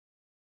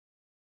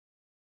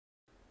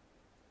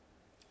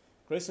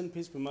Grace and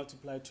peace be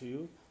multiplied to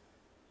you.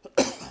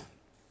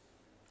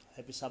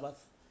 Happy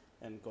Sabbath,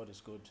 and God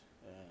is good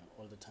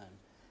all the time.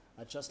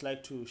 I'd just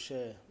like to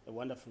share a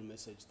wonderful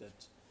message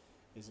that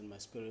is in my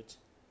spirit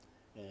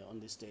on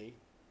this day.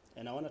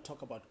 And I want to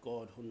talk about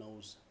God who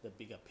knows the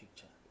bigger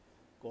picture,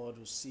 God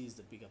who sees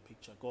the bigger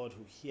picture, God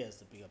who hears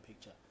the bigger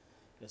picture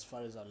as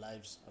far as our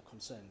lives are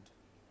concerned.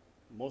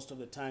 Most of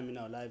the time in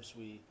our lives,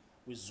 we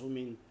zoom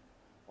in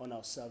on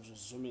ourselves, we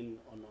zoom in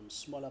on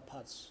smaller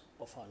parts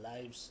of our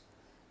lives,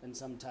 and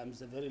sometimes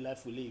the very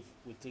life we live,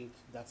 we think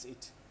that's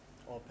it.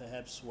 Or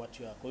perhaps what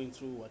you are going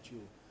through, what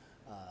you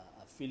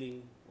are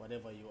feeling,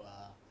 whatever you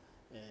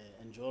are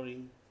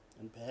enduring,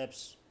 and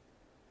perhaps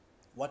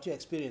what you're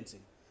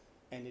experiencing.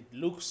 And it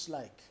looks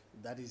like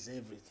that is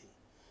everything.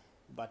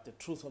 But the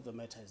truth of the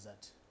matter is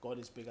that God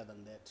is bigger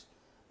than that.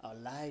 Our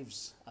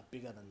lives are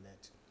bigger than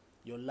that.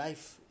 Your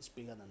life is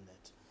bigger than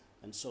that.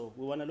 And so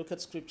we want to look at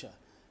Scripture,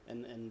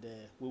 and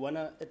we want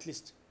to at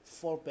least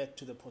fall back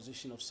to the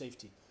position of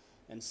safety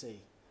and say,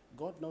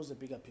 God knows the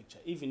bigger picture,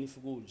 even if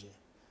kunje,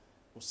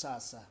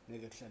 usasa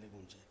ngeke kuhlale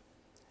kunje.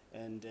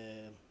 And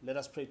let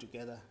us pray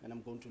together, and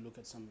I'm going to look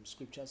at some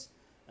scriptures,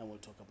 and we'll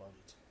talk about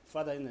it.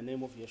 Father, in the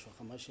name of Yeshua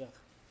HaMashiach,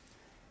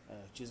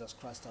 Jesus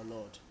Christ our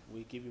Lord,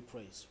 we give you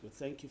praise. We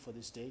thank you for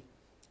this day.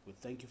 We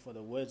thank you for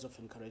the words of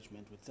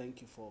encouragement. We thank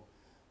you for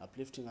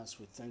uplifting us.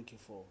 We thank you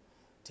for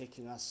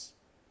taking us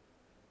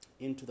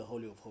into the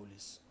Holy of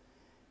Holies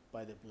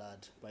by the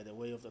blood, by the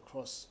way of the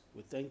cross.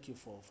 We thank you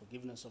for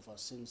forgiveness of our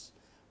sins.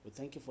 We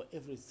thank you for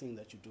everything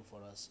that you do for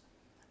us.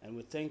 And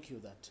we thank you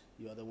that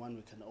you are the one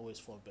we can always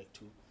fall back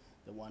to,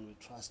 the one we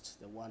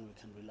trust, the one we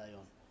can rely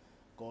on.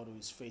 God who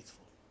is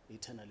faithful,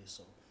 eternally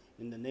so.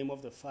 In the name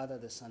of the Father,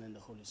 the Son, and the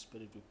Holy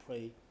Spirit, we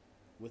pray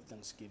with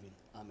thanksgiving.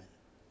 Amen.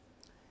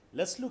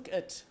 Let's look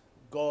at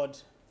God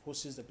who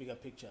sees the bigger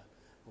picture,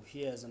 who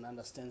hears and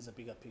understands the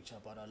bigger picture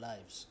about our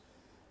lives.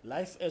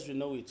 Life as we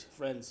know it,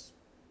 friends,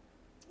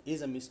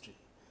 is a mystery.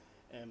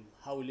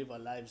 How we live our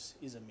lives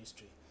is a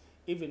mystery.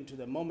 Even to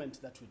the moment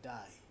that we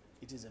die,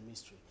 it is a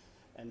mystery.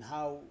 And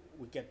how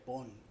we get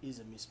born is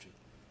a mystery.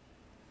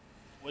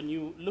 When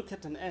you look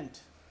at an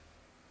ant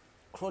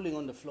crawling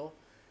on the floor,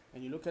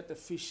 and you look at the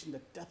fish in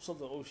the depths of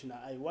the ocean,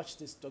 I watched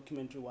this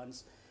documentary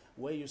once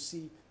where you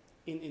see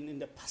in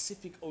the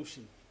Pacific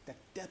Ocean, the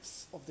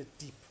depths of the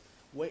deep,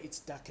 where it's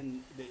dark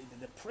and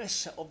the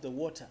pressure of the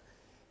water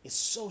is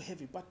so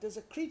heavy. But there's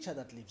a creature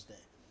that lives there,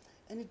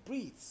 and it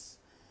breathes.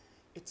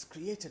 It's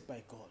created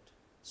by God.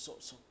 So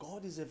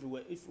God is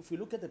everywhere. If we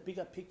look at the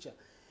bigger picture,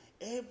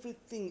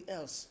 everything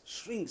else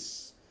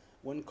shrinks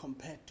when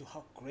compared to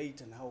how great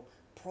and how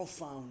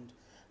profound,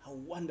 how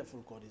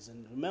wonderful God is.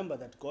 And remember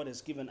that God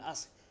has given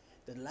us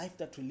the life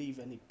that we live,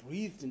 and He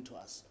breathed into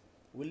us.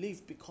 We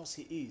live because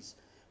He is.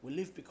 We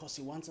live because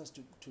He wants us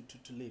to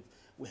live.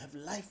 We have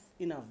life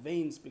in our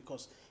veins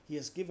because He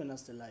has given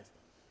us the life.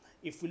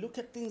 If we look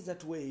at things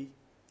that way,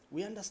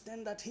 we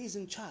understand that He's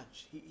in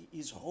charge. He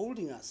is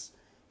holding us.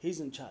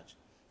 He's in charge.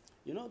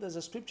 You know, there's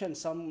a scripture in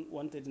Psalm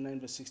 139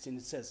 verse 16.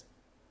 It says,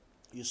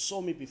 you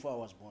saw me before I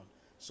was born.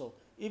 So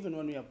even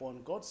when we are born,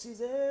 God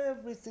sees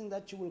everything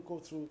that you will go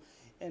through,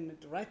 and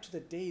right to the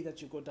day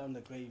that you go down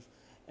the grave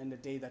and the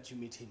day that you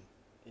meet Him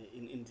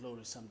in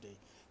glory someday.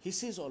 He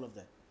sees all of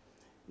that.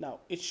 Now,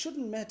 it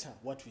shouldn't matter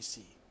what we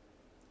see.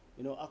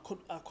 You know,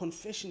 our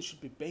confession should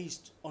be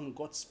based on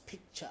God's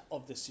picture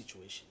of the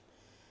situation,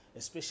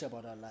 especially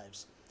about our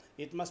lives.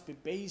 It must be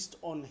based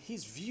on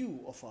His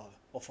view of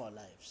our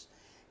lives.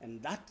 And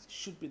that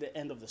should be the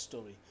end of the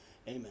story.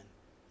 Amen.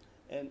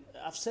 And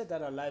I've said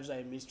that our lives are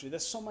a mystery.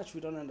 There's so much we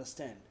don't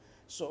understand.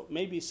 So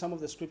maybe some of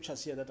the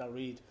scriptures here that I'll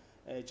read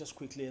just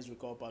quickly as we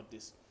go about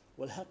this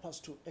will help us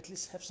to at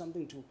least have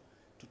something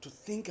to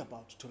think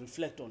about, to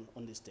reflect on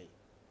this day.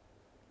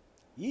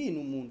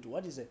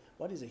 What is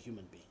a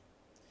human being?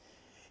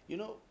 You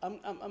know,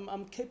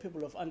 I'm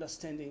capable of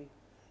understanding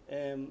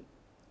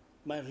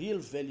my real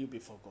value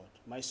before God,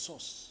 my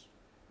source,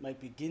 my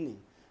beginning,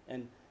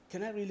 and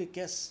can I really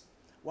guess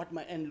what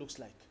my end looks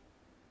like?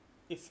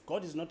 If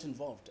God is not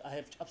involved, I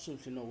have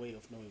absolutely no way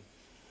of knowing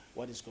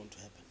what is going to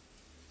happen.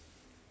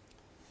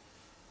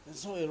 And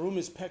so a room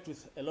is packed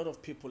with a lot of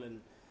people,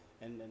 and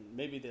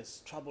maybe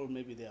there's trouble,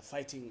 maybe they are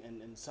fighting,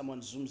 and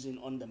someone zooms in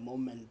on the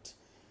moment,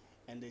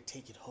 and they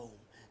take it home,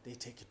 they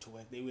take it to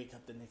work, they wake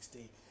up the next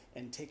day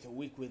and take a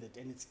week with it,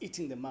 and it's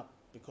eating them up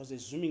because they're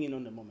zooming in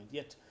on the moment.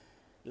 Yet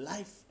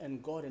life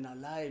and God in our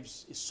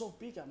lives is so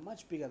bigger,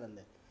 much bigger than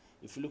that.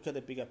 If we look at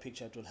the bigger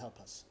picture, it will help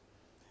us.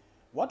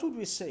 What would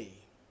we say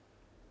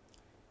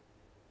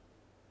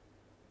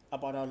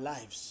about our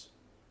lives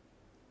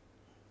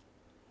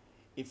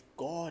if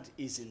God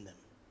is in them?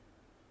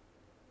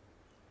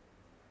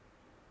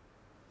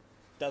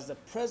 Does the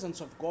presence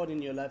of God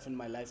in your life and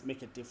my life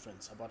make a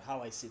difference about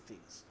how I see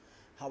things,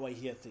 how I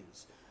hear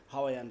things,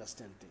 how I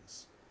understand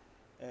things?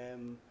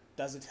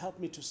 Does it help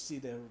me to see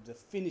the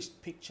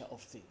finished picture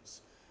of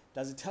things?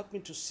 Does it help me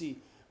to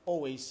see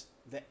always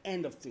the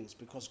end of things?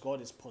 Because God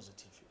is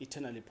positive,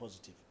 eternally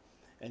positive,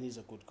 and He's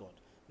a good God.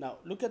 Now,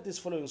 look at these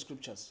following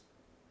scriptures.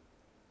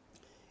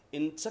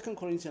 In 2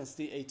 Corinthians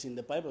 3:18,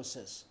 the Bible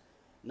says,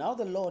 now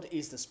the Lord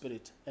is the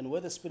Spirit, and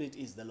where the Spirit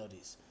is, the Lord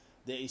is.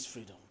 There is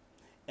freedom.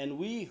 And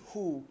we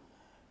who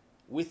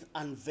with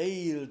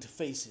unveiled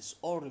faces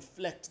all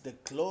reflect the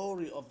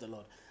glory of the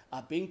Lord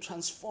are being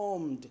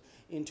transformed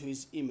into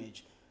his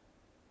image.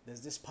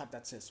 There's this part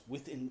that says,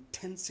 with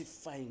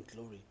intensifying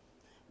glory,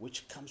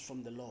 which comes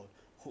from the Lord,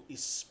 who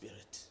is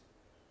Spirit.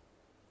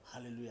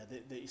 Hallelujah.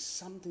 There is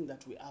something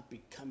that we are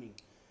becoming.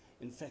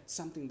 In fact,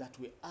 something that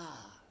we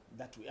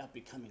are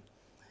becoming.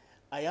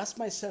 I ask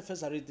myself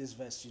as I read this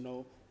verse,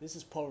 this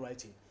is Paul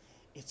writing.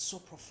 It's so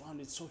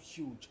profound, it's so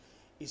huge,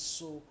 it's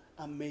so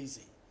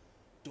amazing.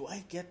 Do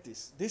I get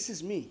this? This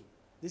is me.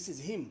 This is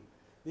him.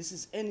 This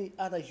is any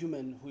other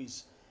human who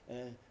is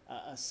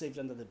saved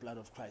under the blood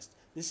of Christ.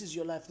 This is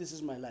your life. This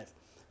is my life.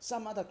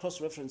 Some other cross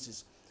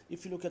references.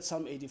 If you look at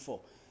Psalm 84,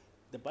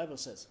 the Bible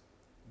says,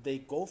 they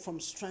go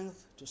from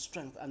strength to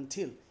strength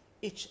until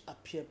each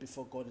appear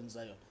before God in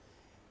Zion.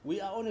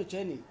 We are on a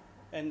journey,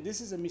 and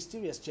this is a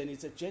mysterious journey.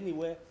 It's a journey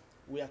where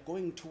we are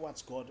going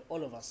towards God,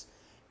 all of us.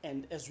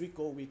 And as we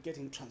go, we're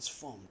getting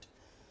transformed.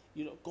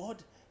 God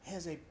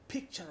has a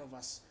picture of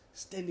us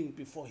standing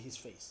before his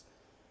face.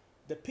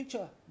 The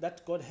picture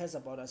that God has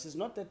about us is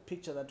not that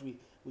picture that we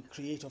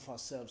create of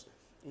ourselves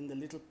in the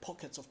little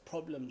pockets of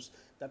problems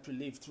that we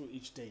live through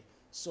each day.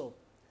 So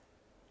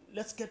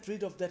let's get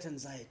rid of that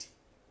anxiety,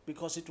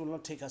 because it will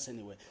not take us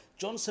anywhere.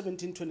 John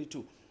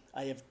 17:22,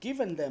 I have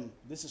given them,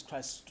 this is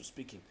Christ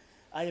speaking,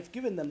 I have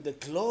given them the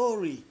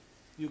glory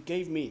you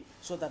gave me,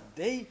 so that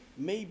they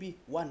may be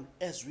one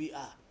as we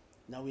are.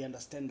 Now we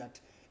understand that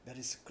there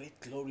is great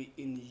glory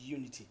in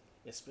unity,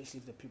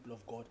 especially if the people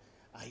of God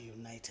are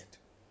united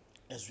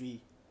as we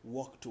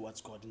walk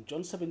towards God. In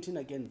John 17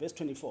 again, verse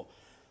 24,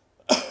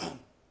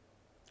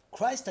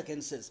 Christ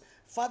again says,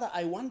 Father,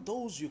 I want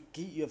those you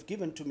have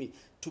given to me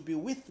to be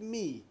with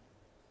me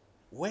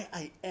where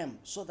I am,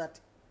 so that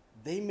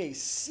they may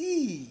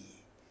see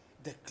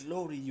the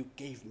glory you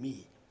gave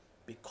me,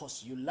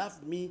 because you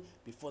loved me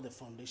before the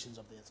foundations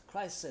of the earth.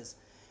 Christ says,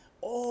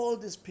 all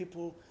these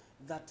people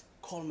that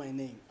call my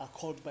name, are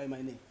called by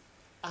my name,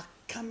 are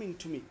coming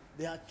to me.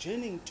 They are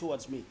journeying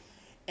towards me,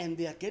 and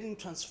they are getting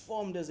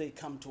transformed as they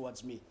come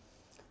towards me.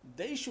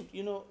 They should,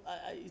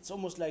 it's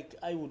almost like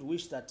I would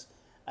wish that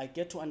I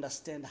get to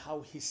understand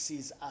how he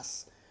sees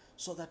us,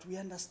 so that we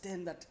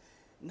understand that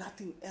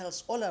nothing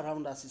else all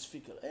around us is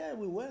fickle. Yeah,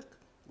 we work,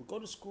 we go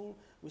to school,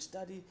 we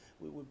study,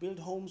 we build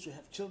homes, we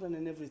have children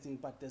and everything,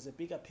 but there's a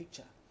bigger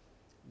picture.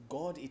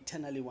 God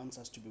eternally wants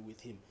us to be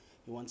with him.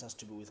 He wants us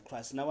to be with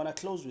Christ. And I want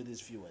to close with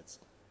these few words.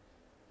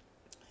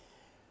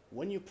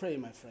 When you pray,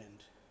 my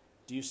friend,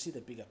 do you see the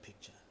bigger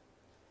picture?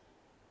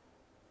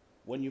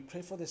 When you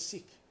pray for the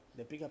sick,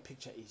 the bigger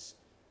picture is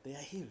they are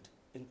healed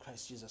in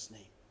Christ Jesus'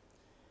 name.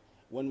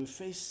 When we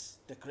face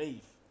the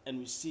grave and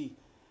we see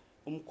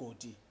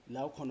umgodi,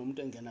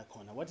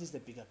 what is the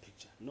bigger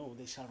picture? No,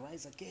 they shall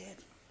rise again.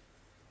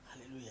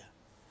 Hallelujah.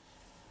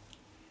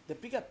 The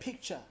bigger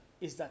picture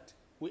is that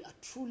we are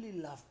truly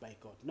loved by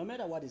God, no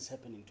matter what is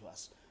happening to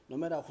us, no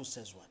matter who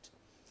says what.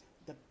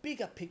 The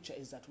bigger picture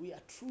is that we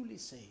are truly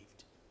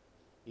saved.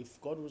 If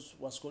God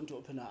was going to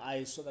open our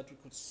eyes so that we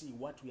could see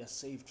what we are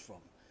saved from,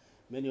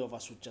 many of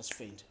us would just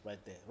faint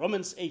right there.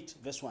 Romans 8,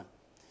 verse 1.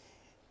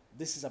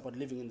 This is about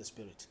living in the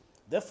Spirit.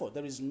 Therefore,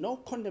 there is no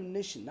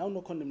condemnation, now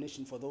no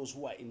condemnation for those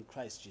who are in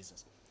Christ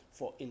Jesus.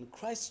 For in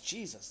Christ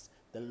Jesus,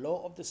 the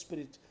law of the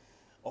Spirit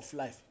of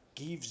life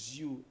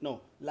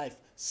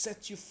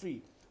sets you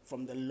free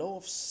from the law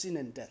of sin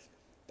and death.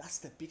 That's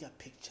the bigger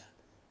picture.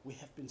 We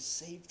have been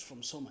saved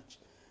from so much.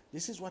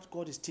 This is what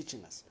God is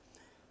teaching us.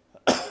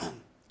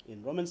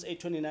 In Romans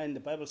 8:29, the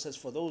Bible says,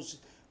 for those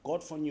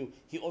God foreknew,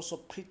 he also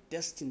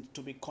predestined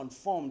to be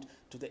conformed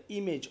to the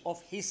image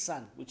of his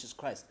Son, which is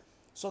Christ,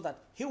 so that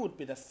he would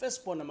be the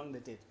firstborn among the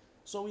dead.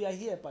 So we are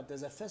here, but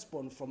there's a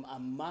firstborn from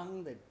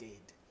among the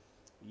dead.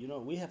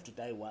 We have to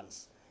die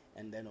once.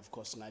 And then, of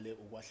course,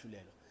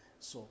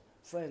 so,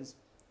 friends,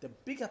 the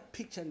bigger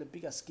picture and the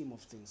bigger scheme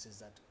of things is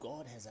that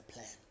God has a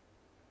plan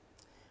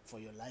for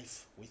your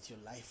life, with your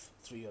life,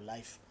 through your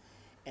life.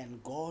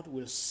 And God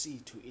will see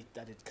to it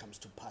that it comes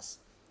to pass.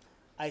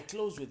 I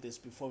close with this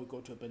before we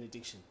go to a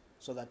benediction,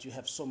 so that you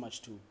have so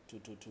much to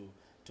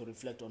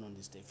reflect on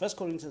this day. 1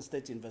 Corinthians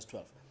 13, verse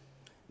 12.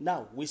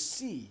 Now we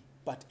see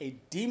but a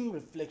dim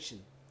reflection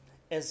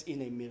as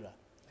in a mirror.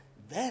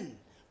 Then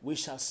we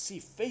shall see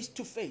face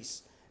to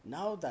face.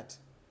 Now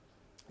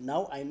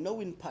I know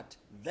in part,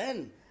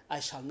 then I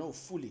shall know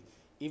fully,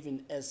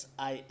 even as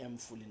I am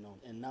fully known.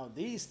 And now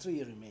these three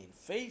remain: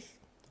 faith,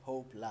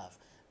 hope, love.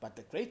 But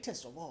the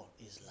greatest of all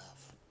is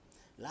love.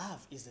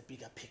 Love is the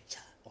bigger picture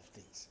of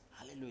things.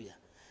 Hallelujah.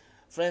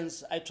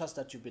 Friends, I trust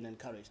that you've been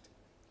encouraged.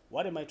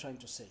 What am I trying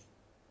to say?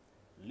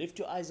 Lift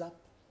your eyes up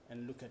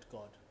and look at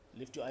God.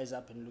 Lift your eyes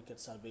up and look at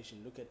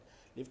salvation.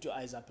 Lift your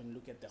eyes up and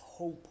look at the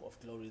hope of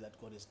glory that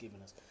God has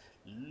given us.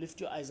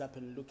 Lift your eyes up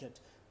and look at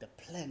the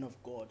plan of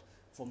God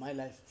for my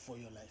life, for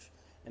your life.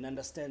 And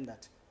understand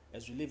that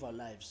as we live our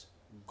lives,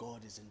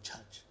 God is in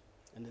charge.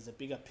 And there's a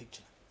bigger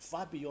picture,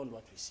 far beyond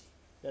what we see.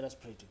 Let us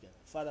pray together.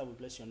 Father, we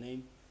bless your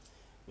name.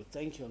 We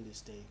thank you on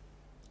this day.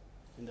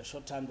 In the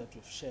short time that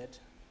we've shared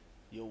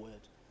your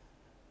word,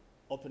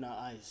 open our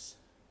eyes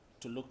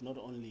to look not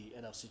only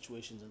at our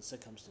situations and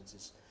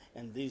circumstances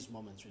and these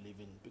moments we live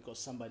in, because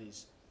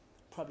somebody's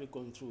probably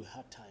going through a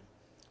hard time.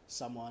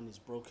 Someone is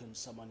broken,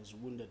 someone is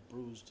wounded,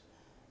 bruised,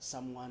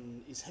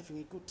 someone is having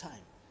a good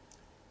time.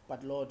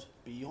 But Lord,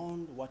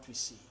 beyond what we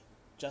see,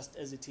 just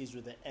as it is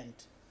with the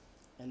ant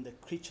and the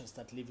creatures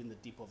that live in the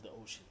deep of the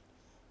ocean,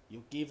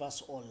 you give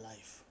us all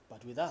life,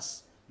 but with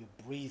us, you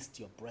breathed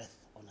your breath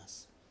on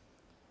us.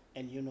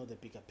 And you know the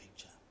bigger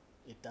picture.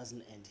 It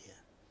doesn't end here.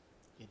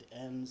 It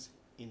ends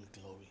in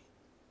glory,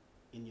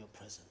 in your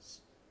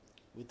presence.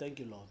 We thank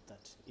you, Lord,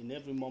 that in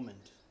every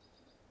moment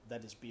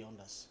that is beyond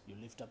us, you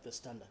lift up the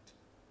standard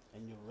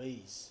and you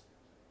raise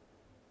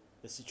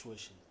the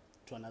situation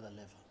to another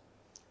level.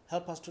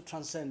 Help us to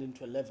transcend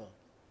into a level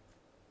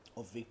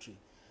of victory,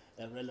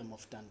 a realm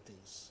of done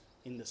things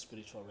in the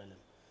spiritual realm,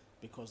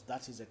 because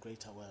that is a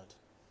greater world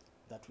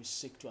that we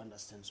seek to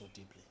understand so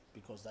deeply,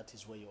 because that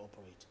is where you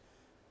operate,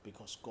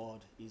 because God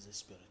is a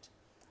spirit.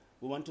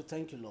 We want to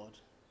thank you, Lord,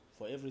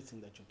 for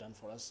everything that you've done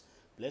for us.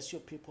 Bless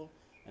your people.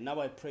 And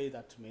now I pray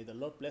that may the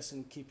Lord bless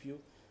and keep you.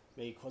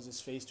 May he cause his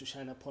face to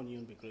shine upon you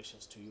and be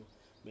gracious to you.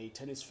 May he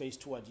turn his face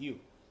toward you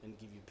and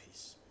give you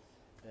peace.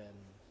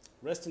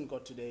 Rest in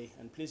God today,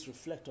 and please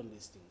reflect on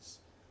these things.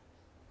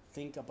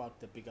 Think about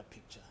the bigger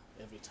picture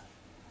every time,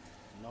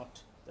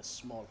 not the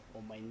small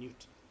or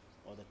minute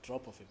or the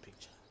drop of a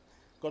picture.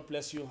 God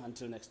bless you.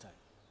 Until next time.